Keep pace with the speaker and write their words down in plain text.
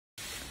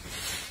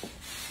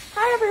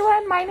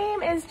everyone, my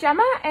name is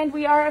Gemma and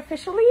we are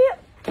officially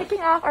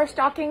kicking off our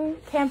stocking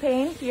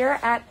campaign here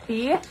at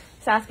the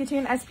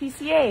Saskatoon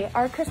SPCA.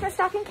 Our Christmas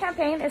stocking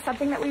campaign is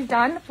something that we've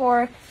done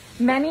for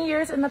many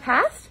years in the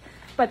past,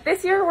 but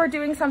this year we're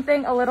doing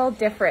something a little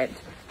different.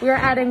 We are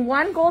adding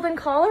one golden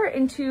collar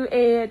into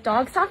a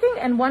dog stocking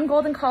and one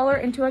golden collar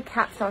into a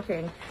cat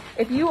stocking.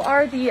 If you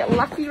are the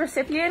lucky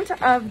recipient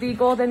of the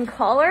golden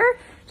collar,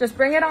 just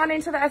bring it on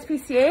into the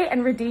SPCA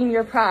and redeem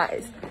your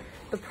prize.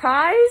 The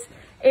prize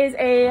is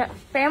a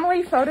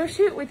family photo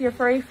shoot with your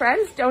furry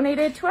friends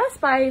donated to us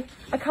by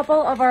a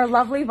couple of our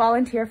lovely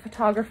volunteer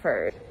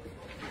photographers.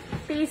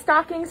 The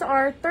stockings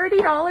are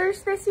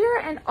 $30 this year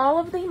and all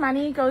of the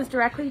money goes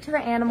directly to the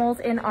animals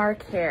in our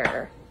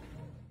care.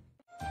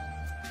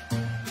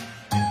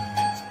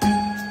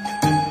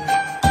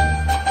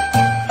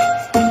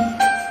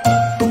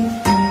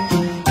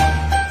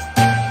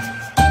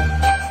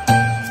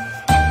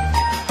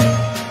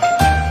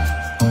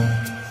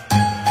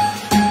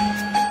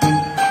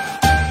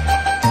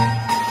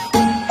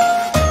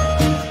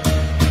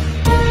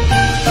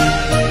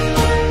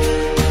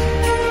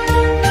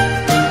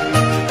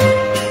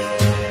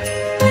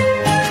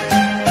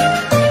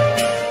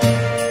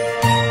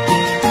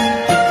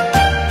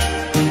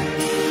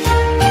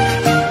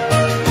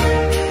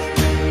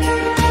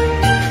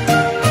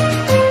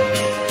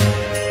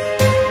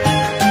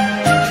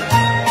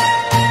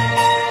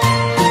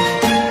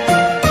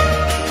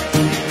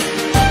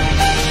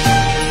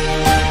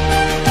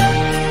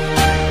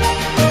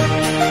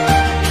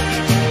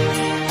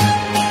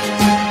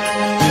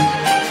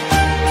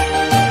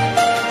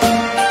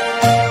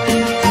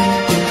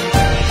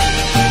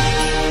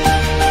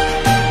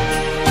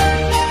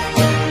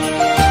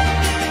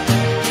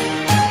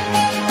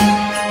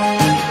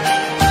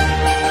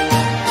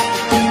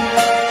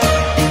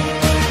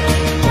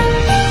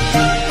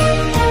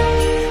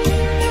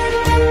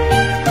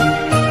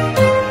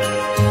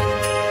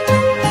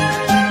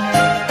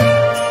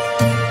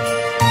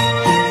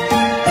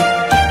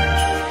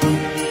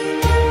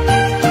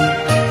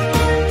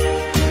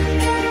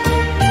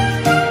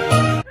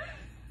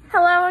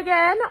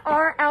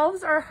 Our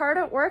elves are hard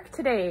at work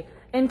today.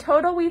 In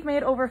total, we've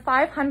made over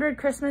 500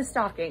 Christmas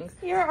stockings.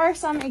 Here are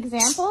some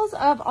examples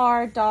of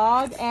our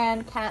dog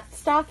and cat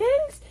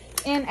stockings.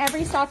 In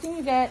every stocking,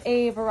 you get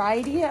a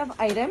variety of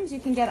items. You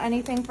can get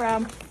anything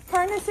from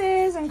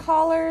harnesses and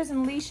collars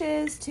and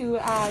leashes to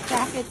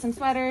jackets and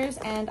sweaters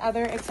and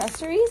other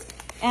accessories.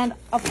 And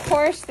of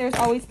course, there's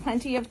always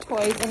plenty of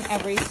toys in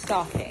every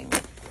stocking.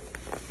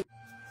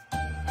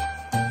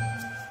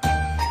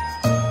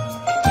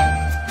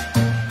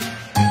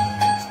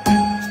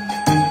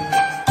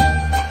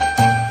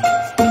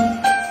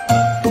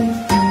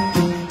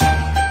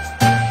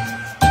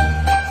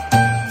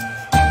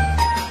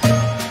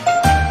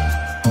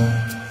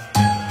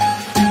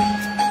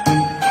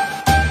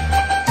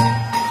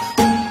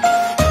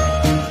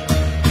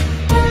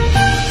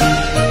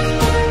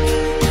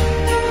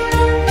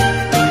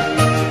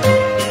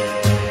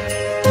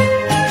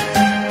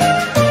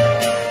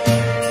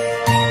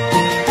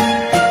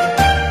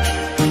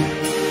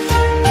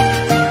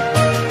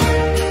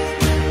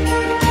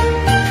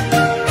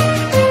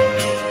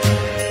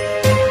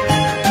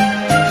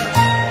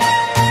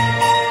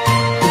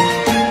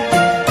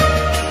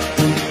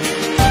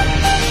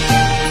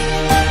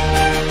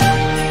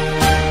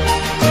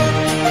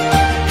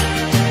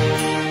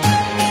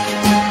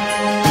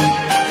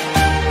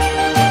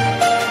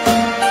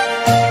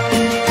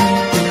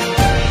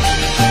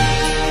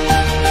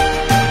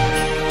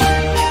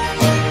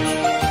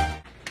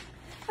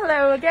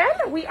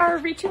 Again, we are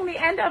reaching the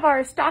end of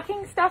our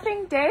stocking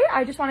stuffing day.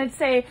 I just wanted to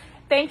say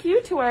thank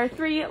you to our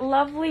 3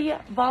 lovely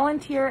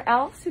volunteer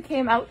elves who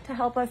came out to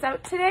help us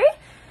out today.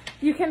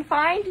 You can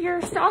find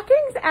your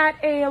stockings at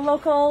a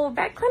local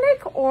vet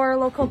clinic or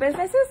local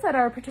businesses that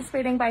are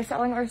participating by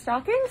selling our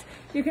stockings.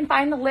 You can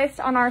find the list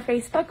on our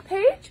Facebook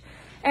page.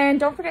 And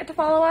don't forget to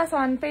follow us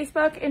on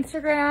Facebook,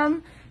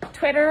 Instagram,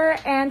 Twitter,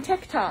 and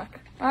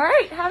TikTok. All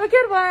right, have a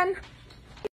good one.